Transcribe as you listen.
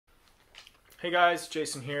Hey guys,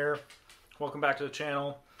 Jason here. Welcome back to the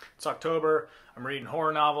channel. It's October. I'm reading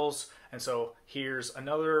horror novels, and so here's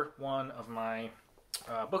another one of my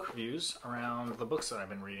book reviews around the books that I've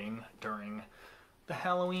been reading during the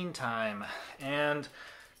Halloween time. And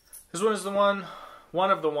this one is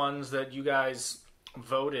one of the ones that you guys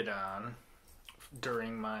voted on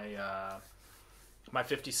during my my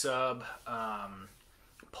 50 sub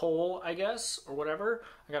poll, I guess, or whatever.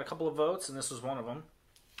 I got a couple of votes, and this was one of them.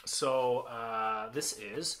 So this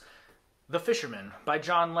is The Fisherman by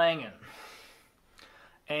John Langan.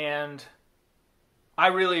 And I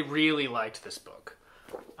really, really liked this book.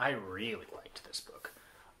 So I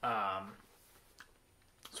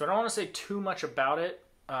don't want to say too much about it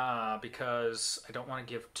because I don't want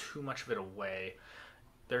to give too much of it away.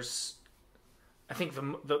 I think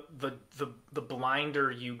the blinder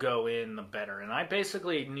you go in, the better. And I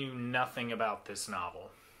basically knew nothing about this novel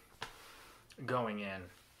going in.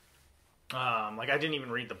 Like I didn't even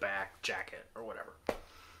read the back jacket or whatever.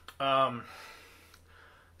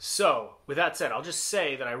 So with that said, I'll just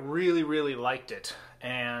say that I really, really liked it.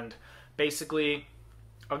 And basically,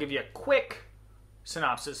 I'll give you a quick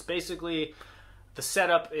synopsis. Basically, the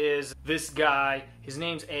setup is this guy, his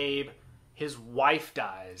name's Abe, his wife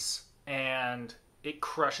dies, and it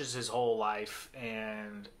crushes his whole life,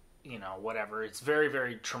 and, you know, whatever. It's very,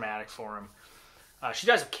 very traumatic for him. She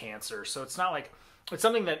dies of cancer, so it's not like... It's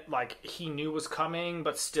something that, like, he knew was coming,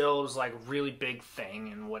 but still was, like, a really big thing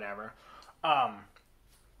and whatever.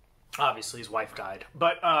 Obviously, his wife died.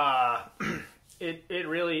 But, it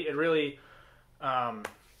really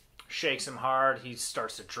shakes him hard. He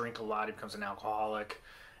starts to drink a lot. He becomes an alcoholic.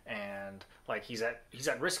 And, like, he's at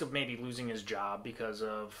risk of maybe losing his job because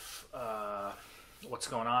of, what's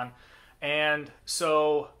going on. And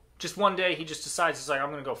so, just one day, he just decides, he's like,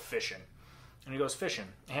 I'm going to go fishing. And he goes fishing.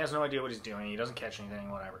 He has no idea what he's doing. He doesn't catch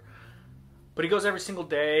anything, whatever. But he goes every single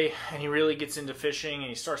day, and he really gets into fishing, and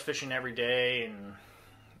he starts fishing every day, and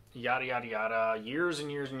yada, yada, yada. Years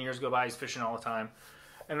and years and years go by. He's fishing all the time.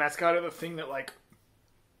 And that's kind of the thing that, like,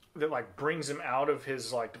 brings him out of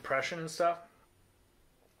his, like, depression and stuff.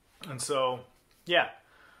 And so, yeah.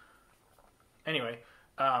 Anyway,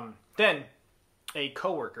 then a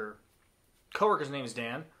coworker's name is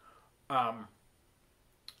Dan.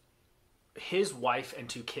 His wife and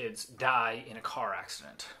 2 kids die in a car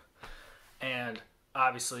accident. And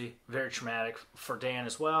obviously very traumatic for Dan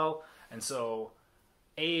as well. And so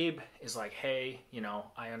Abe is like, hey, you know,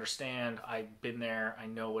 I understand. I've been there. I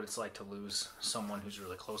know what it's like to lose someone who's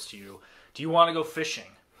really close to you. Do you want to go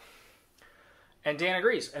fishing? And Dan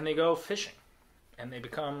agrees. And they go fishing. And they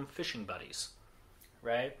become fishing buddies.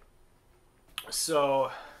 Right? So...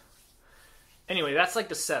 Anyway, that's like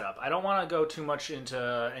the setup. I don't want to go too much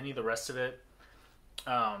into any of the rest of it.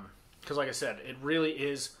 Because like I said, it really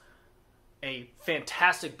is a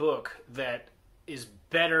fantastic book that is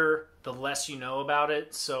better the less you know about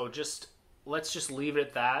it. So let's just leave it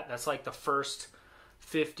at that. That's like the first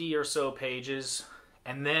 50 or so pages.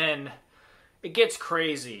 And then it gets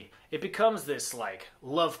crazy. It becomes this like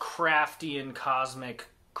Lovecraftian, cosmic,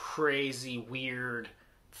 crazy, weird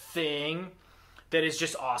thing that is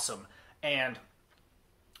just awesome. And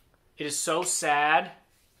it is so sad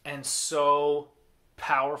and so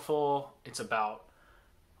powerful. It's about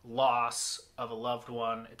loss of a loved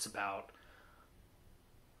one. It's about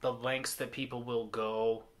the lengths that people will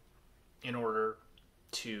go in order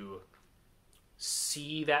to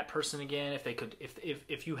see that person again. If they could,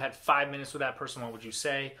 if you had 5 minutes with that person, what would you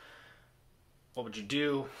say? What would you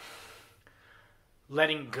do?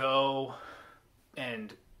 Letting go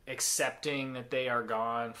and accepting that they are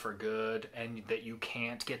gone for good and that you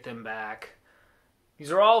can't get them back.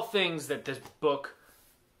 These are all things that this book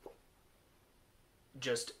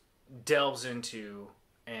just delves into,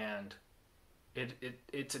 and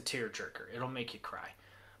it's a tearjerker. It'll make you cry.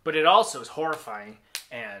 But it also is horrifying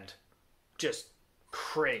and just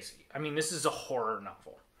crazy. I mean, this is a horror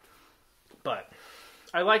novel. But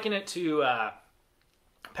I liken it to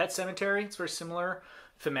Pet Sematary. It's very similar,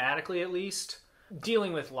 thematically at least.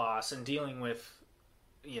 Dealing with loss and dealing with,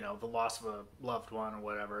 you know, the loss of a loved one or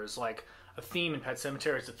whatever is like a theme in Pet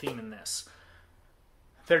Sematary. It's a theme in this.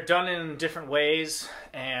 They're done in different ways,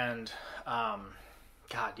 and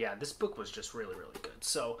God, yeah, this book was just really, really good.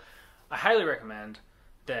 So I highly recommend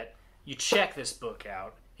that you check this book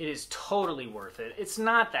out. It is totally worth it. It's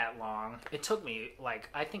not that long. It took me, like,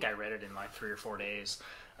 I think I read it in like 3 or 4 days.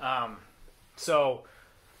 So...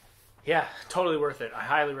 yeah, totally worth it. I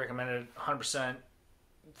highly recommend it, 100%.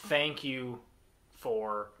 Thank you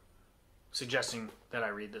for suggesting that I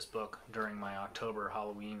read this book during my October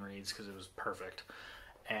Halloween reads, because it was perfect.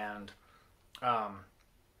 And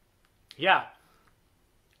yeah,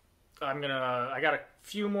 I got a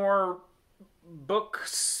few more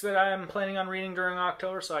books that I'm planning on reading during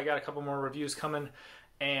October, so I got a couple more reviews coming,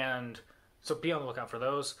 and so be on the lookout for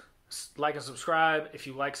those. Like and subscribe if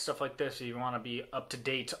you like stuff like this, if you want to be up to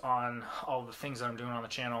date on all the things that I'm doing on the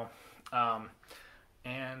channel.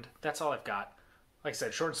 And that's all I've got. Like I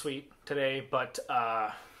said, short and sweet today, but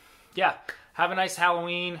yeah, have a nice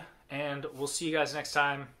Halloween, and we'll see you guys next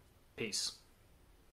time. Peace.